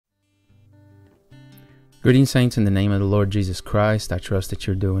Greetings, saints, in the name of the Lord Jesus Christ. I trust that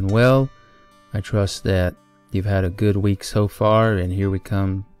you're doing well. I trust that you've had a good week so far, and here we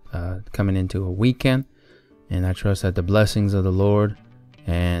come, coming into a weekend. And I trust that the blessings of the Lord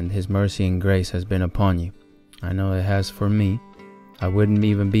and His mercy and grace has been upon you. I know it has for me. I wouldn't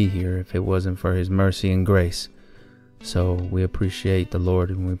even be here if it wasn't for His mercy and grace. So we appreciate the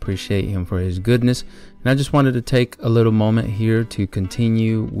Lord, and we appreciate Him for His goodness. And I just wanted to take a little moment here to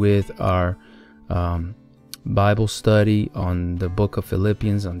continue with our Bible study on the book of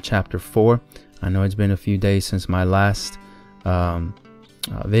Philippians on chapter 4. I know it's been a few days since my last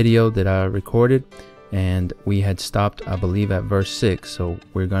video that I recorded, and we had stopped, I believe, at verse 6. So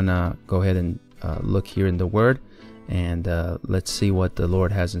we're gonna go ahead and look here in the Word, and let's see what the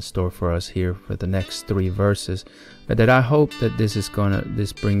Lord has in store for us here for the next 3 verses. But that I hope that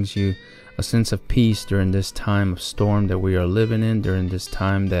this brings you a sense of peace during this time of storm that we are living in, during this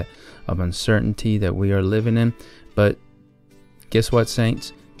time of uncertainty that we are living in. But guess what,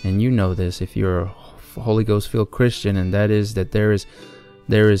 saints? And you know this if you're a Holy Ghost filled Christian, and that is that there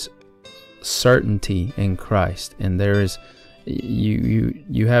is certainty in Christ, and there is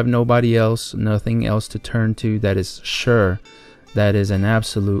you have nobody else, nothing else to turn to that is sure, that is an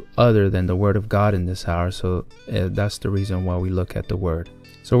absolute other than the Word of God in this hour. So that's the reason why we look at the Word.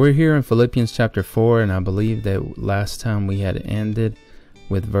 So we're here in Philippians chapter 4, and I believe that last time we had ended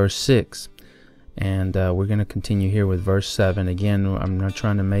with verse 6, and we're going to continue here with verse 7. Again, I'm not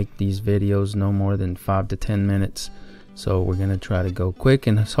trying to make these videos no more than 5 to 10 minutes, so we're going to try to go quick,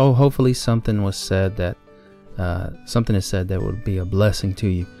 and so hopefully something is said that would be a blessing to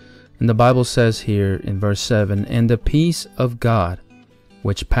you. And the Bible says here in verse 7, "And the peace of God,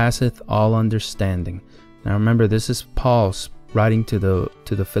 which passeth all understanding." Now remember, this is Paul writing to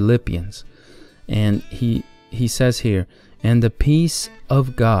the Philippians, and he says here, "And the peace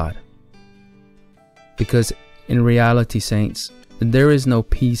of God," because in reality, saints, there is no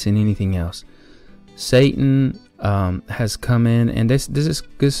peace in anything else. Satan has come in, and this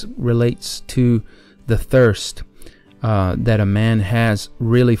relates to the thirst that a man has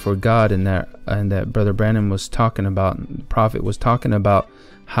really for God, and that Brother Brandon was talking about, the prophet was talking about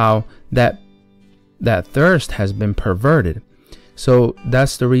how that thirst has been perverted. So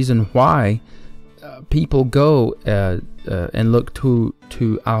that's the reason why people go and look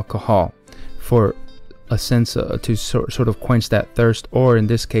to alcohol for a sense to sort of quench that thirst, or in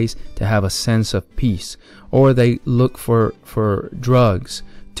this case to have a sense of peace, or they look for drugs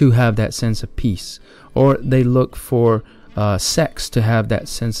to have that sense of peace, or they look for sex to have that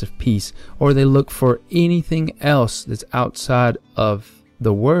sense of peace, or they look for anything else that's outside of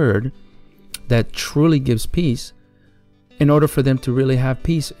the Word that truly gives peace in order for them to really have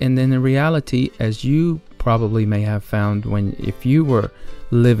peace. And then in reality, as you probably may have found if you were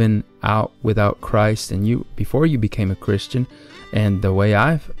living out without Christ, and before you became a Christian, and the way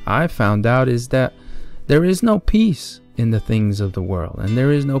I found out is that there is no peace in the things of the world, and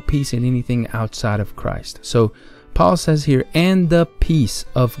there is no peace in anything outside of Christ. So Paul says here, "And the peace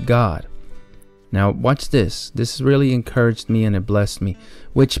of God." Now watch this. This really encouraged me and it blessed me.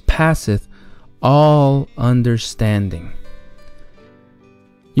 "Which passeth all understanding."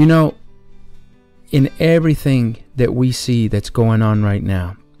 You know, in everything that we see that's going on right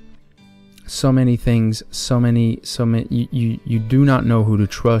now, so many things, so many you do not know who to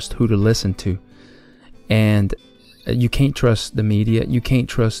trust, who to listen to. And you can't trust the media, you can't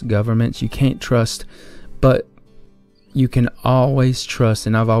trust governments, you can't trust, but you can always trust,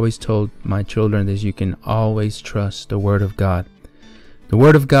 and I've always told my children this, you can always trust the Word of God. The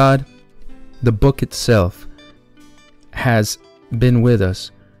Word of God, the book itself, has been with us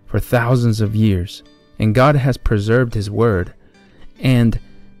for thousands of years, and God has preserved His Word, and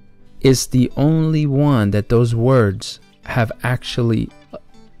is the only one that those words have actually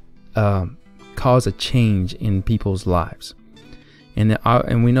cause a change in people's lives.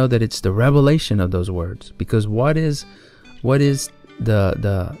 And we know that it's the revelation of those words, because what is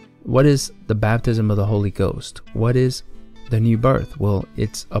the baptism of the Holy Ghost? What is the new birth? Well,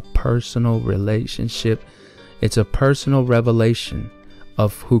 it's a personal relationship. It's a personal revelation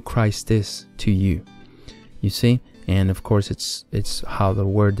of who Christ is to you. You see? And of course, it's how the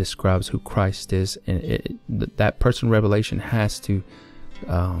Word describes who Christ is, and that personal revelation has to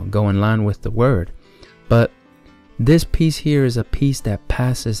go in line with the Word. But this peace here is a peace that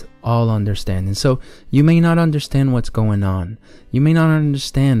passes all understanding. So you may not understand what's going on. You may not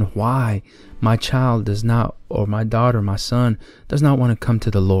understand why my child does not, or my daughter, my son, does not want to come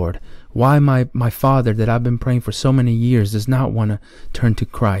to the Lord. Why my father that I've been praying for so many years does not want to turn to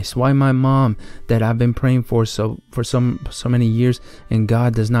Christ? Why my mom that I've been praying for so many years and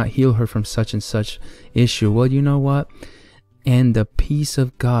God does not heal her from such and such issue? Well, you know what? And the peace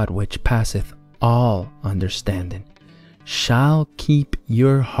of God which passeth all understanding shall keep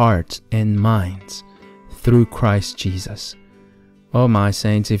your hearts and minds through Christ Jesus. Oh my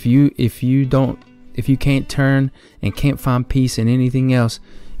saints, if you can't turn and can't find peace in anything else,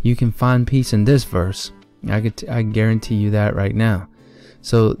 you can find peace in this verse. I guarantee you that right now.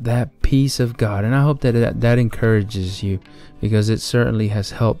 So that peace of God, and I hope that encourages you, because it certainly has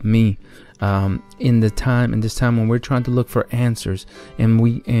helped me in this time when we're trying to look for answers, and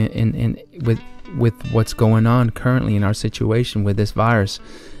with what's going on currently in our situation with this virus.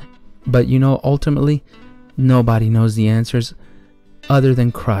 But you know, ultimately, nobody knows the answers other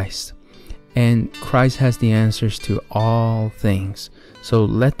than Christ. And Christ has the answers to all things. So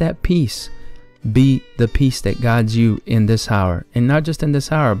let that peace be the peace that guides you in this hour. And not just in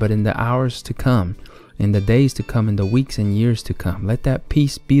this hour, but in the hours to come, in the days to come, in the weeks and years to come. Let that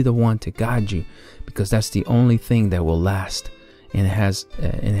peace be the one to guide you, because that's the only thing that will last. And it has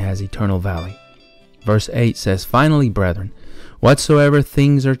eternal value. Verse 8 says, "Finally, brethren, whatsoever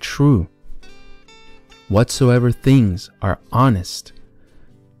things are true, whatsoever things are honest,"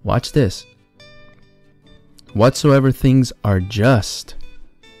 watch this, "whatsoever things are just,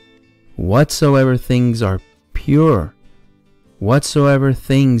 whatsoever things are pure, whatsoever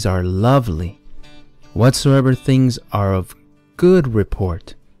things are lovely, whatsoever things are of good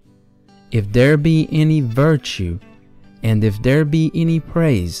report, if there be any virtue, and if there be any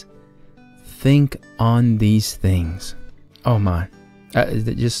praise, think on these things." Oh my,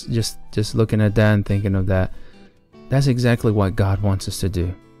 just looking at that and thinking of that, that's exactly what God wants us to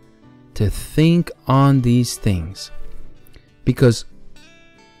do. To think on these things. Because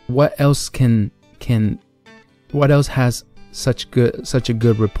what else has such a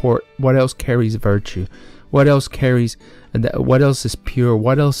good report? What else carries virtue? What else is pure?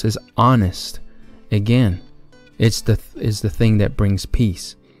 What else is honest? Again, it's the thing that brings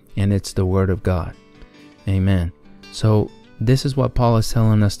peace, and it's the word of God. Amen. So this is what Paul is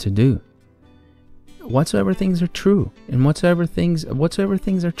telling us to do. Whatsoever things are true, and whatsoever things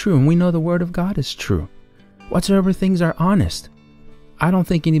are true, and we know the word of God is true. Whatsoever things are honest. I don't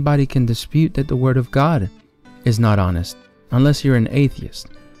think anybody can dispute that the word of God is not honest, unless you're an atheist.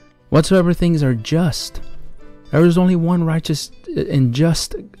 Whatsoever things are just. There is only one righteous and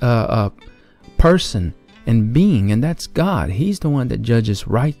just person and being, and that's God. He's the one that judges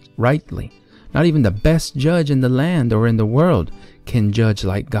rightly. Not even the best judge in the land or in the world can judge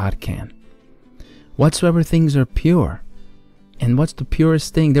like God can. Whatsoever things are pure. And what's the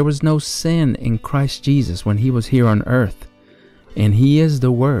purest thing? There was no sin in Christ Jesus when he was here on earth. And he is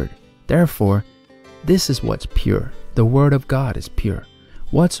the Word. Therefore, this is what's pure. The Word of God is pure.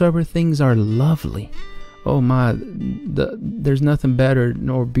 Whatsoever things are lovely. Oh my, there's nothing better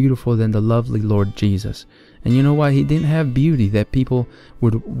nor beautiful than the lovely Lord Jesus. And you know why? He didn't have beauty that people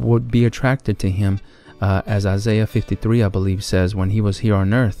would be attracted to him. As Isaiah 53, I believe, says, when he was here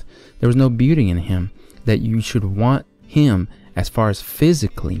on earth, there was no beauty in him that you should want him as far as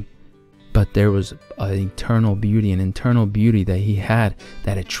physically, but there was an eternal beauty, an internal beauty that he had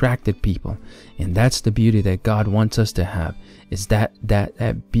that attracted people. And that's the beauty that God wants us to have, is that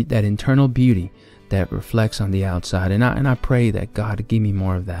internal beauty that reflects on the outside. And I pray that God give me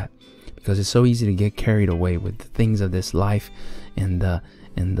more of that, because it's so easy to get carried away with the things of this life and the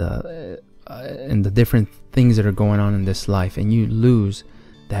different things that are going on in this life, and you lose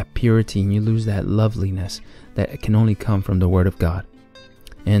that purity and you lose that loveliness that can only come from the Word of God.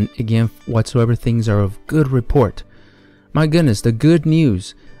 And again, whatsoever things are of good report. My goodness, the good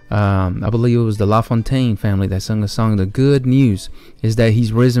news. I believe it was the La Fontaine family that sung a song. The good news is that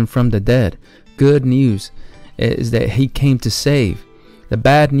he's risen from the dead. Good news is that he came to save. The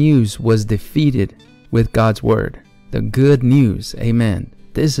bad news was defeated with God's word. The good news, amen.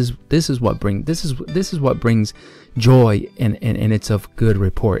 This is what brings joy, and it's of good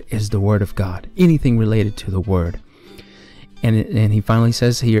report, is the word of God. Anything related to the word. And he finally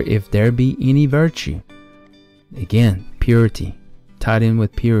says here, if there be any virtue, again, purity, tied in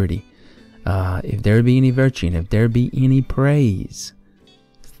with purity. If there be any virtue, and if there be any praise,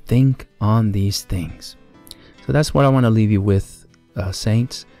 think on these things. So that's what I want to leave you with,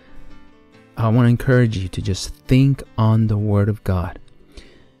 saints. I want to encourage you to just think on the word of God.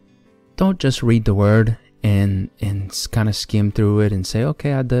 Don't just read the word and kind of skim through it and say,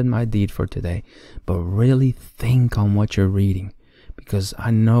 okay, I did my deed for today. But really think on what you're reading, because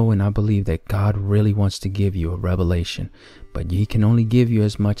I know and I believe that God really wants to give you a revelation, but He can only give you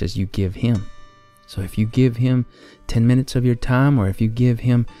as much as you give Him. So if you give Him 10 minutes of your time, or if you give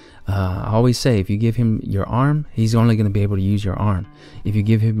Him, I always say, if you give Him your arm, He's only going to be able to use your arm. If you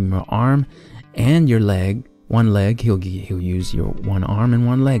give Him your arm and your leg, one leg, He'll use your one arm and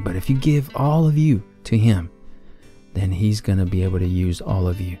one leg. But if you give all of you to Him, then He's going to be able to use all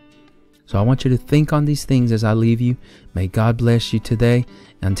of you. So I want you to think on these things as I leave you. May God bless you today.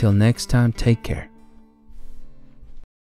 Until next time, take care.